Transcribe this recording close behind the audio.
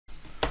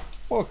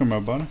Welcome, my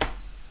bunny.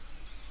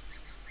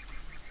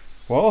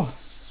 Well,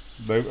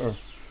 they are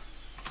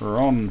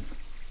on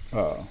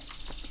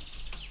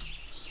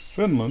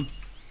Fenland.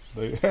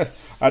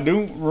 I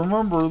don't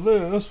remember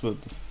this, but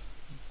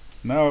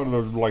now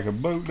there's like a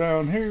boat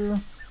down here.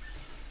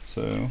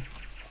 So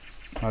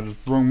I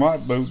just brought my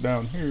boat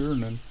down here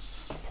and then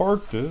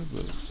parked it.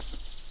 But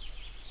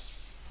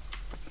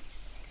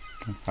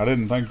I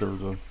didn't think there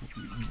was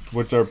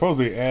which they're supposed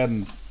to be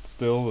adding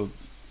still.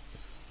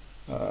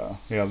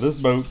 Yeah, this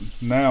boat,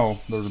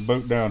 now there's a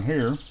boat down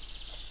here.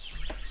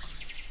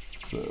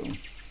 So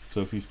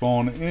if you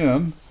spawn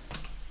in,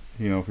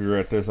 if you're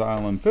at this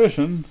island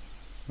fishing,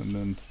 and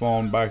then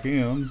spawn back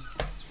in,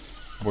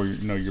 where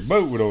your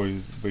boat would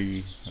always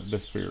be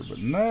disappear. But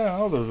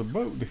now there's a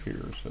boat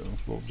here, so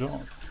little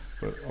junk.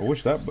 But I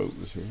wish that boat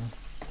was here.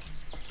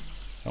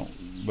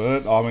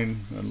 But I mean,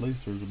 at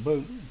least there's a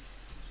boat.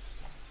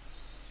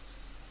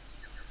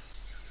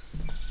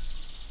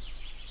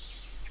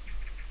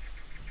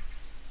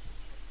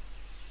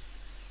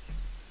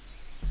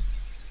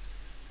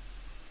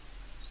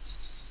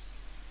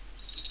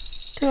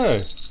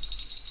 Okay,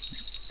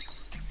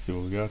 let's see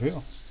what we got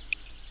here.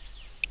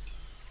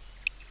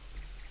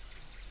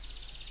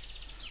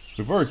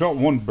 We've already caught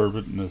one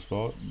burbot in this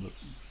spot, but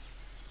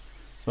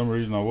for some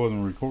reason I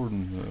wasn't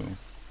recording,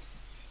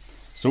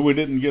 so we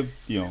didn't get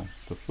the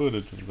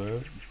footage of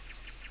that.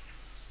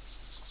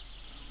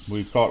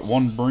 We've caught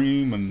one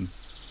bream and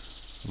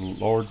a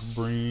large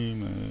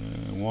bream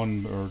and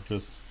one or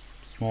just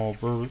small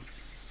burbot.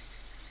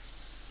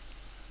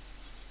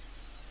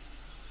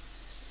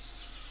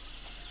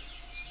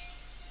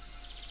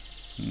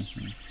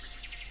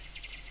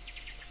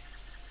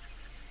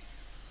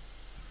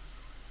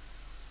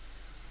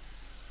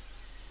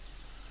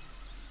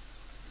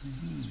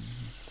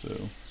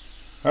 So,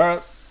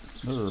 alright,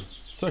 there's our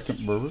second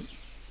burbot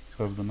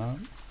of the night,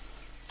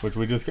 which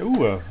we just got.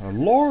 Ooh, a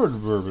large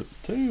burbot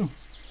too.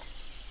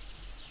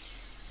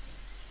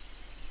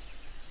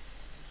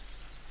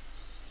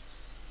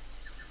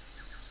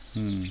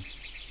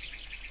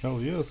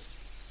 Hell yes.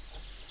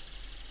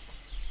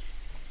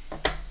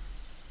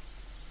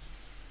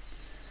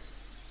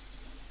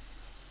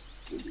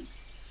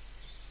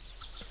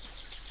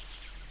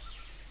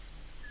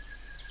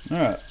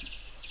 Alright.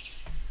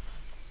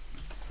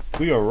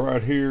 We are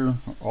right here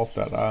off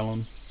that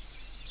island.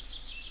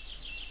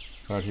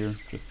 Right here,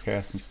 just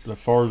casting as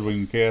far as we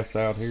can cast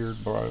out here.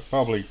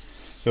 Probably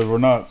because we're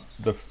not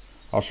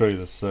I'll show you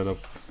the setup.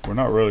 We're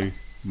not really,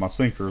 my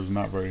sinker is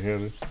not very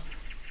heavy.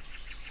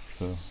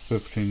 So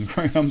 15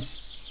 grams.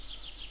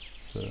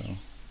 So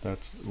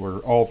that's where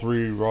all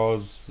three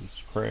rods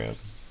is crab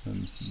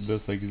and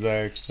this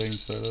exact same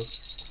setup.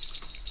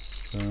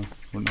 So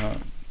we're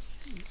not.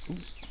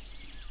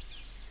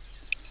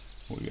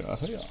 What we got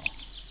here?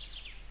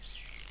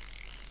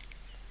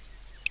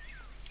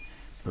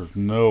 There's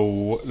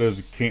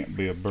this can't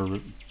be a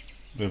burbot.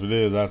 If it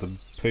is, that's a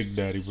pig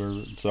daddy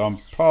burbot. So I'm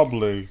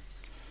probably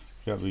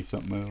got to be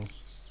something else.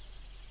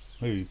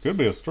 Maybe it could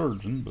be a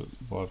sturgeon, but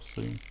we'll have to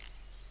see.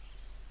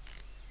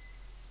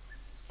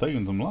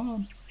 Taking some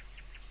line.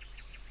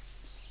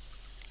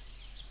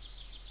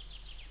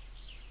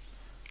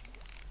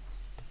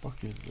 What the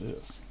fuck is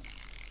this?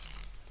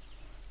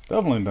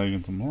 Definitely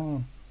taking some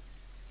line.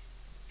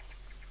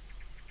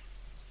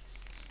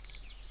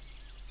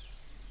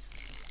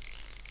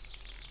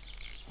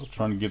 I was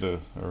trying to get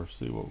or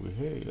see what we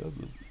had.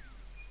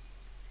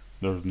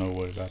 There's no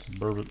way that's a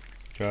burbot.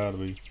 Gotta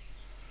be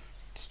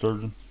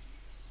sturgeon.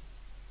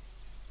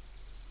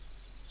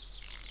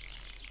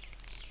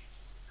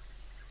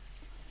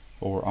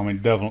 Or I mean,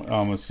 definitely.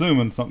 I'm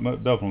assuming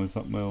definitely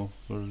something else.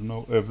 There's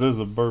no. If there's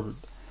a burbot,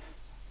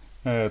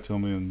 it's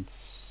gonna be a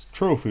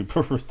trophy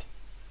burbot.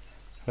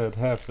 It'd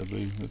have to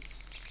be. It's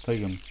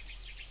taking.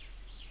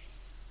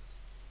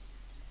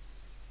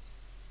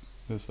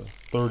 It's a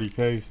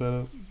 30K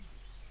setup.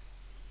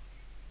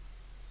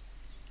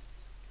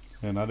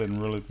 And I didn't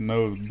really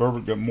know the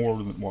burbot got more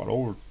than what,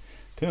 over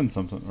 10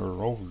 something,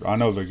 or over. I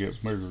know they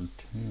get bigger than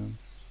 10.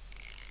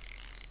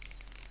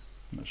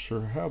 Not sure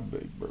how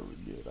big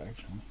burbot get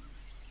actually.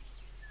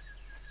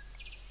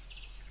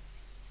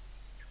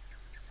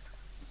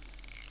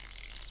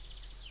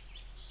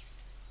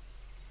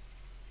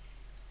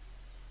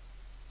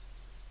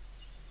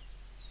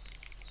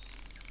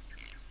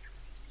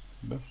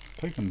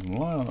 Taking some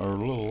line, or a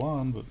little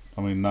line, but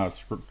I mean not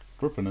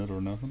stripping it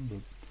or nothing, but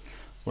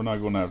we're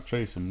not going to have to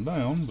chase them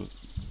down. But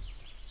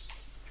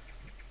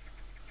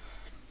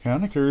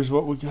kind of curious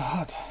what we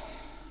got.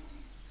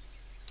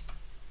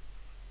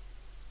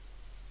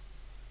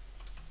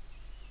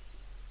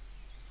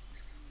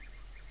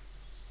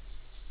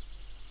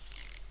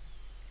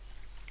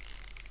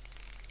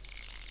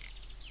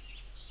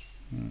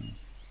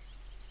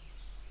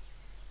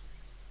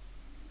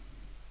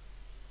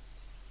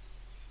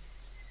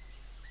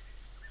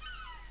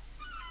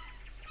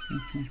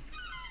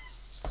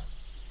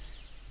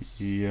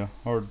 Yeah,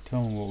 hard to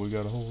tell them what we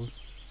got a hold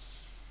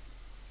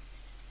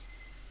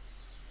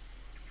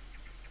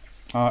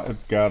of.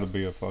 It's got to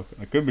be a fucking.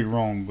 I could be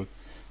wrong, but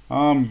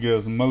I'm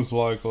guessing most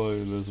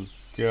likely this has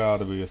got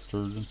to be a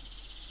sturgeon.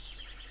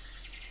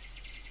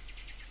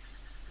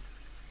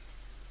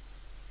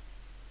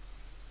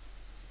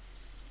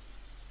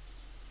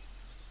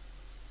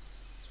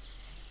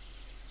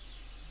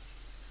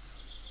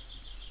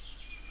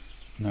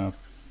 Now,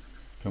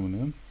 coming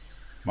in.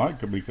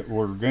 Could be,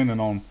 we're gaining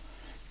on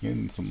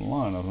getting some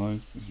line, I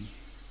think.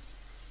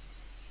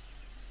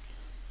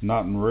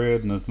 Not in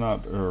red, and it's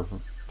not, or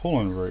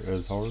pulling red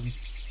as hard.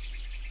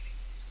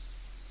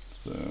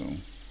 So,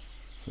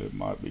 it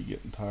might be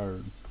getting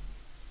tired.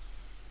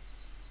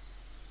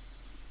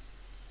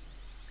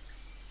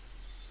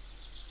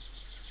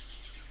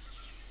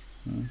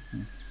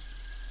 Mm-hmm.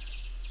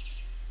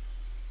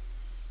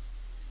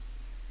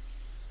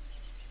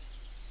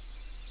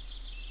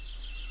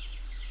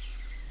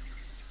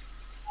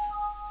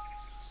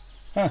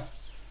 Huh.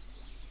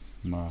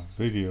 My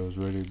video is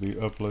ready to be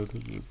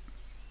uploaded.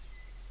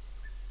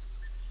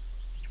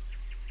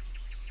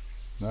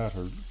 That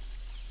hurt.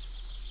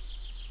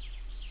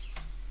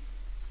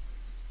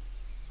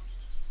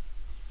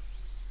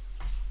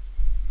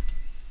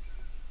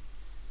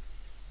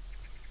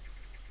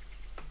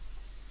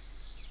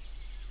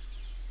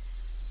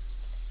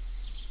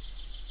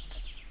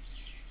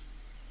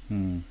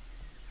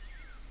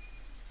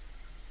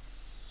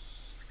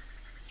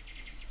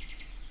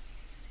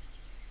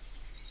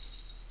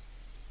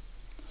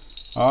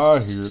 I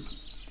hear it.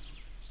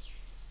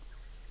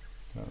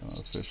 Got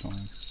another fish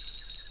on.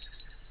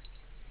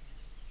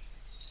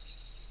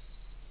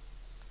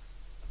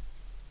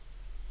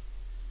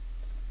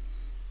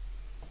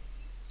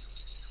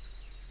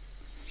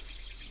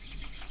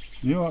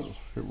 You know what?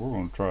 Here, we're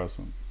going to try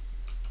something.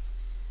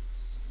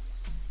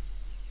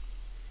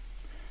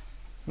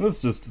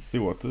 Let's just see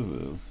what this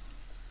is.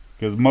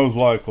 Because most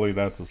likely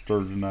that's a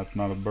sturgeon, that's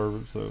not a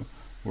burbot. So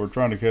we're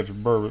trying to catch a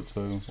burbot.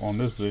 So on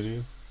this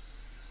video,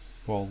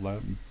 well,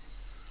 that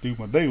do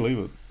my daily,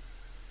 but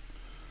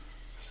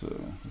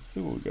so let's see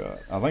what we got.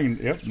 I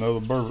think, yep, another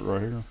burbot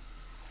right here.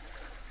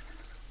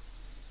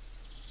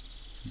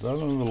 Is that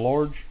another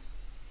large?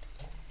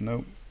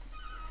 Nope.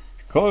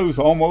 Close,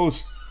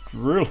 almost.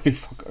 Really,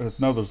 it's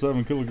another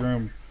 7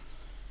 kilogram.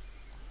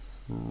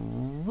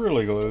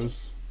 Really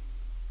close.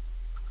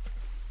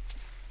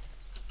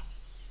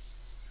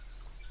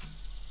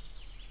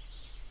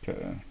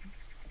 Okay.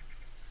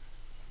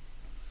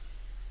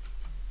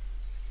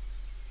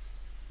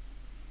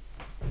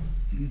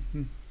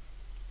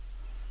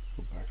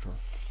 Go back to our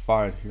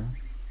fight here.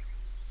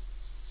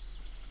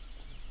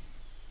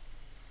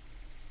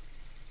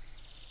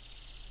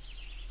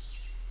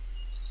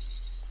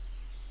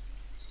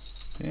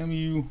 Damn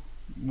you,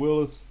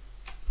 Willis.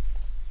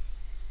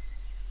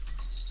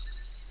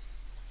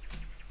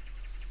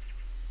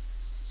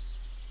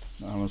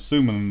 I'm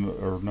assuming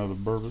or another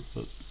burbot,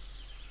 but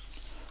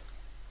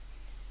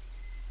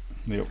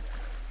yep.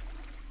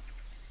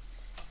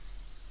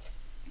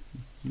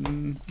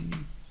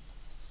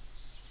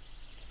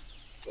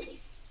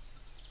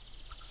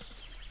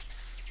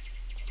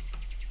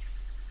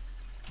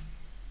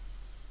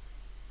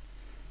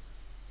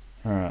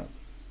 All right.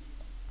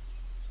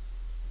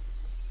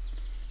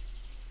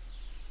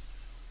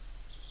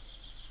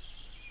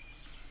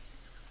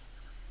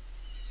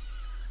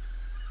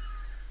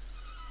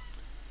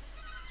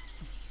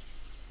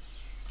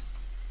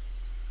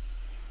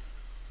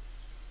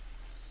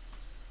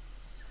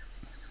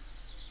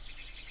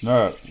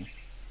 Alright.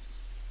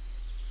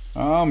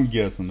 I'm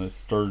guessing it's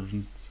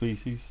sturgeon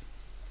species.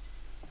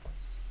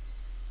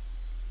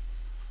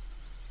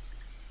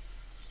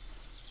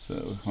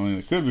 So, I mean,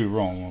 it could be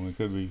wrong. I mean, it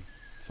could be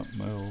something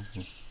else.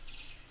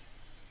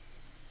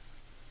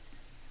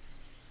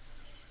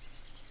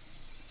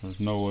 There's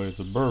no way it's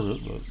a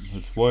burbot, but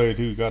it's way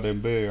too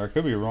goddamn big. I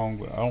could be wrong,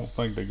 but I don't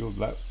think they go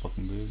that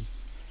fucking big.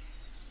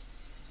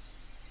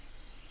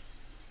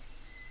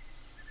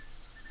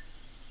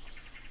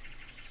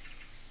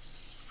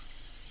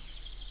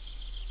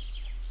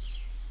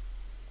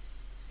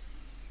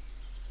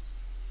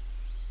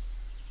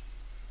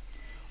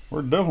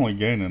 We're definitely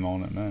gaining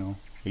on it now.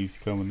 He's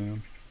coming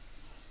in.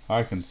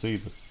 I can see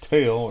the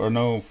tail, or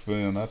no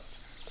fin. That's,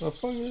 the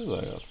fuck is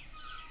that?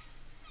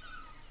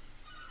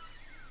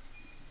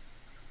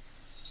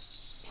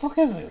 The fuck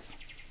is this?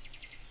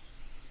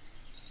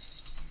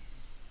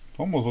 It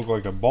almost looks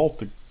like a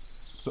Baltic,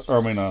 or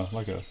I mean,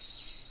 like a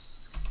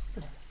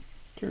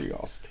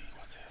curiosity.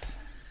 What's this?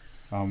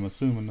 I'm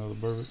assuming another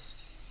burbot.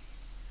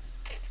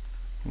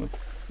 Let's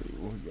see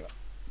what we got.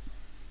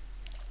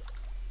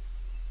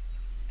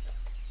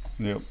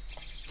 Yep.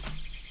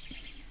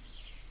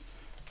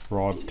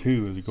 Rod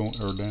 2 is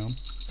going or down.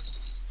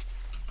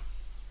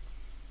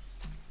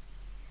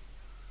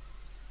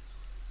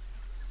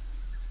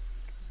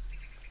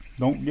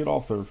 Don't get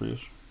off there,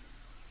 fish.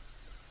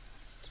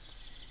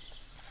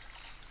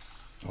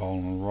 All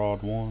on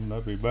rod 1.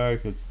 That'd be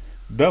back. It's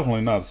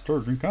definitely not a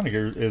sturgeon. Kind of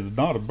is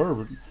not a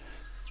burbot.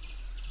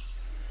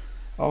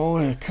 Oh,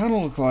 it kind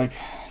of looks like.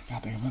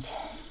 God damn it.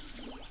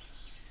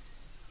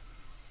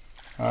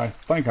 I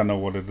think I know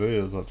what it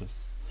is. I just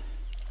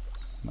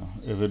No,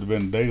 if it had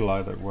been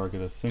daylight, where I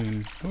could have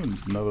seen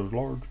another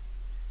large.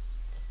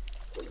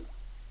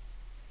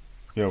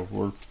 Yeah,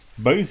 we're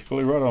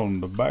basically right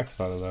on the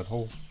backside of that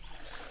hole.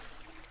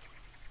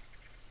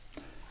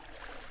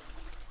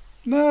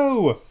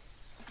 No!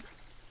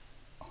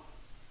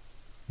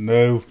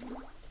 No.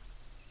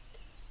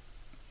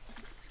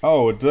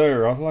 Oh, it's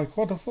there. I was like,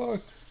 what the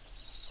fuck?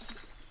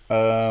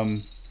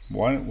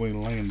 Why didn't we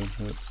land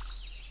it?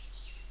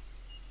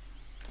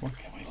 Why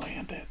can't we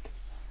land it?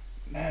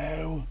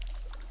 No.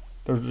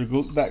 There's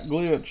that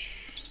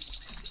glitch.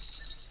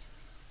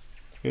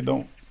 It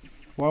don't.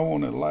 Why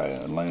won't it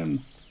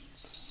land?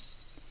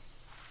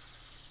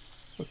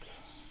 Fuck.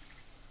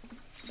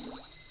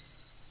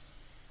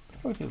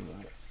 What is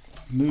that?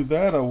 Knew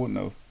that I wouldn't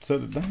have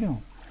set it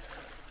down.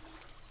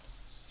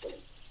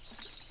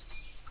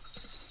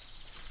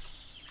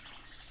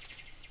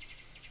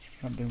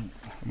 God damn it.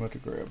 I'm about to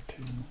grab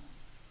two.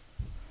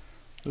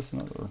 This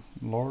another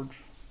large.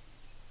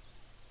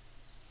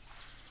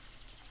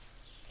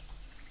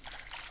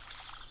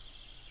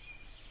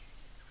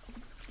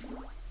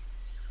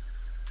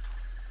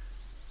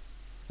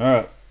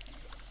 Alright.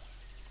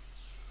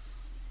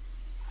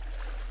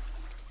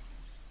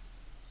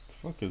 The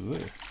fuck is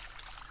this?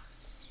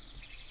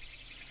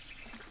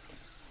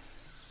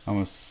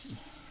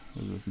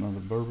 Is this another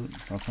burbot?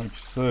 I think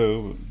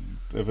so.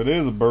 But if it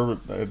is a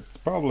burbot, it's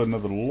probably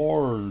another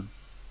large.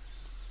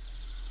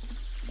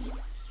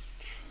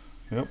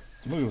 Yep.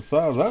 Look at the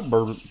size of that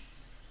burbot.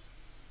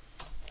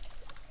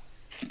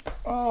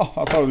 Oh,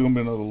 I thought it was gonna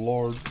be another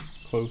large.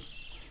 Close.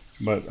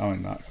 But I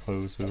mean not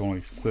close, there's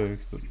only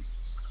 6, but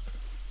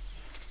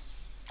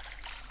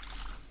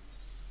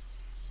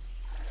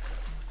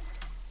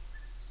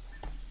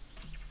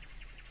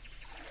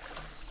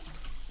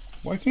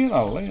why can't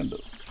I land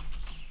it?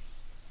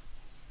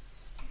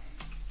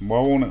 Why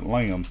won't it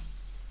land?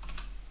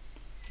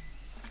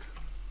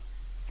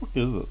 What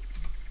the fuck is it?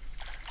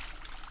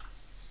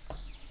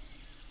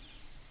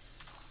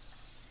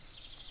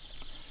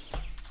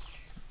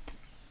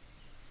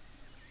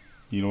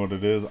 You know what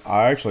it is?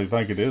 I actually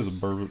think it is a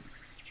burbot.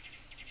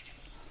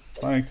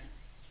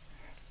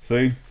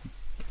 See?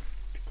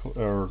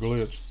 Or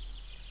glitch.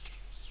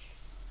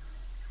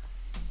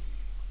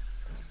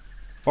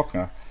 Fuck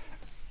now.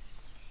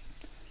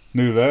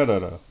 Knew that,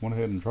 I'd went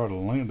ahead and tried to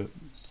land it.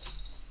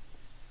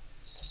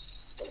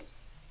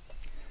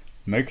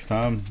 Next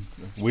time,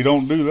 we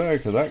don't do that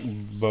because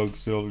that bug's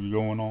still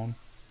going on.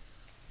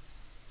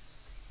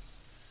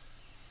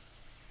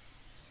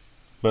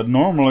 But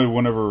normally,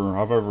 whenever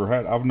I've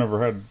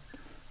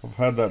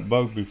had that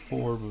bug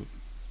before,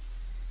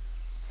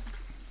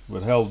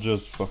 but hell,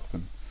 just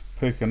fucking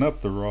picking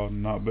up the rod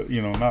and not,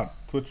 not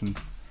twitching.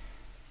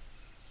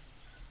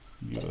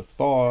 You'd have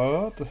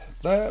thought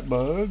that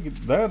bug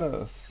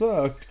that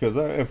sucked, because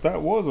if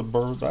that was a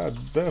bird,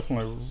 that'd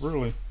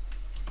definitely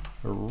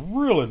a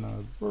really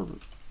nice bird.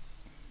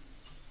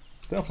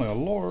 Definitely a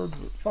large,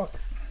 but fuck.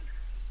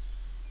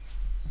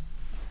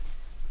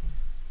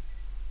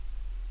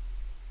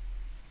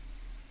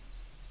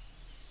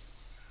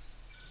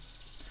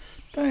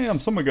 Damn,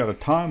 somebody got a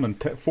timing,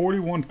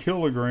 41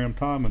 kilogram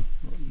timing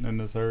in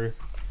this area.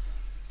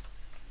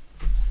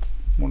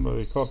 Wonder if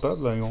they caught that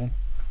thing on.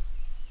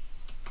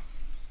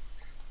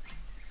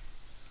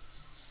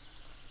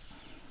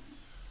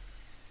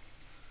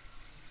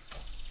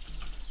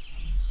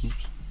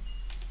 Oops.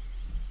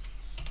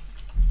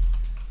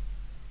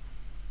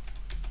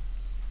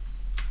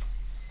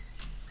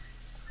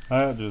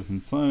 That is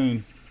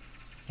insane.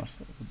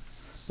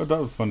 But that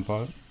was a fun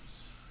fight.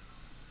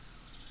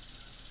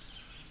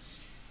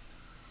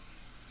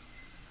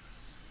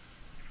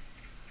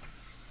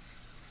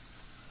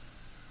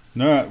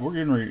 Alright, we're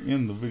getting ready to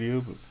end the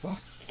video, but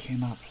fuck, I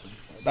cannot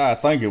believe that. I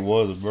think it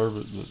was a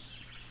burbot,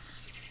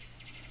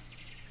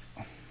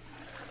 but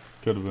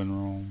could have been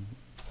wrong.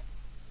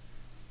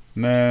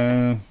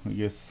 No, I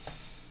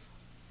guess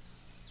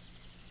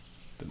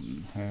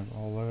didn't have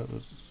all that,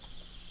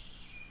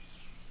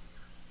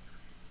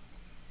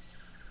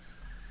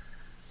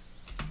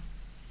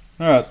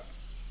 but alright.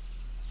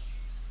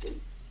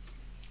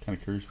 Kind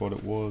of curious what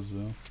it was,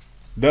 though.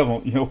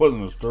 Definitely, it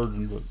wasn't a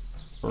sturgeon, but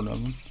or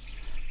nothing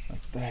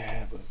like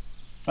that. But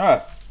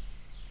alright,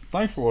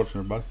 thanks for watching,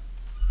 everybody.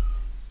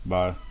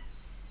 Bye.